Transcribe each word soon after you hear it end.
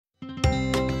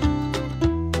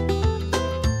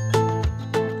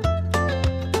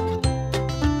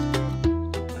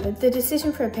The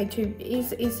decision for a PEG tube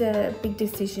is a big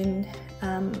decision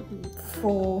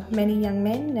for many young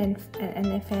men and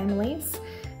their families.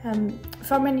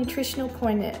 From a nutritional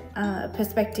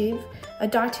perspective, a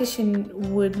dietitian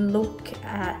would look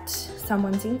at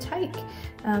someone's intake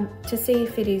to see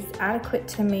if it is adequate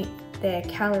to meet their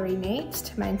calorie needs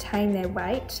to maintain their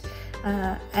weight,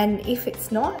 and if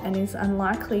it's not and is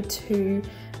unlikely to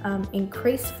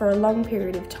increase for a long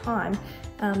period of time,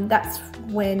 that's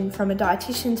when, from a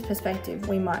dietitian's perspective,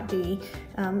 we might be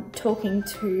talking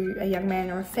to a young man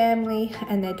or a family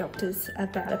and their doctors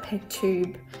about a PEG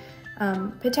tube.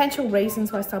 Potential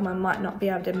reasons why someone might not be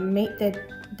able to meet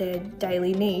their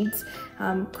daily needs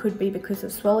could be because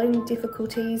of swallowing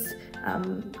difficulties,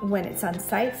 when it's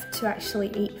unsafe to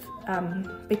actually eat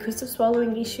because of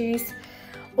swallowing issues,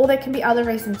 or there can be other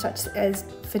reasons such as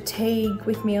fatigue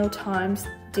with meal times.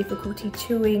 Difficulty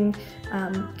chewing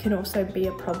can also be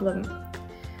a problem.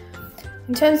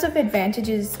 In terms of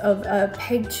advantages of a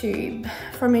PEG tube,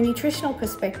 from a nutritional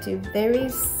perspective, there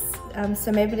is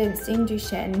some evidence in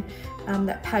Duchenne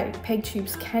that PEG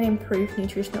tubes can improve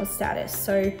nutritional status,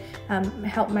 so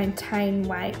help maintain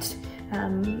weight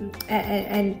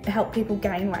and help people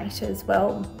gain weight as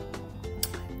well.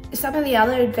 Some of the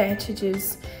other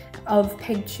advantages of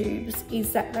PEG tubes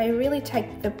is that they really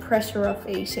take the pressure off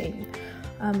eating.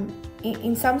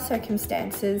 In some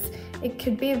circumstances, it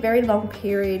could be a very long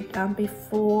period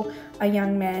before a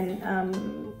young man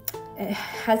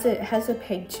has a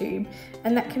PEG tube,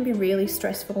 and that can be really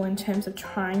stressful in terms of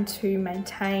trying to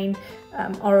maintain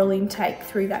oral intake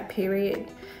through that period.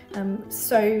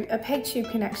 So a PEG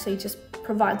tube can actually just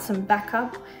provide some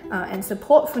backup and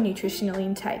support for nutritional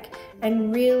intake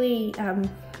and really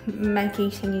make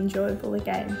eating enjoyable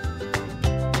again.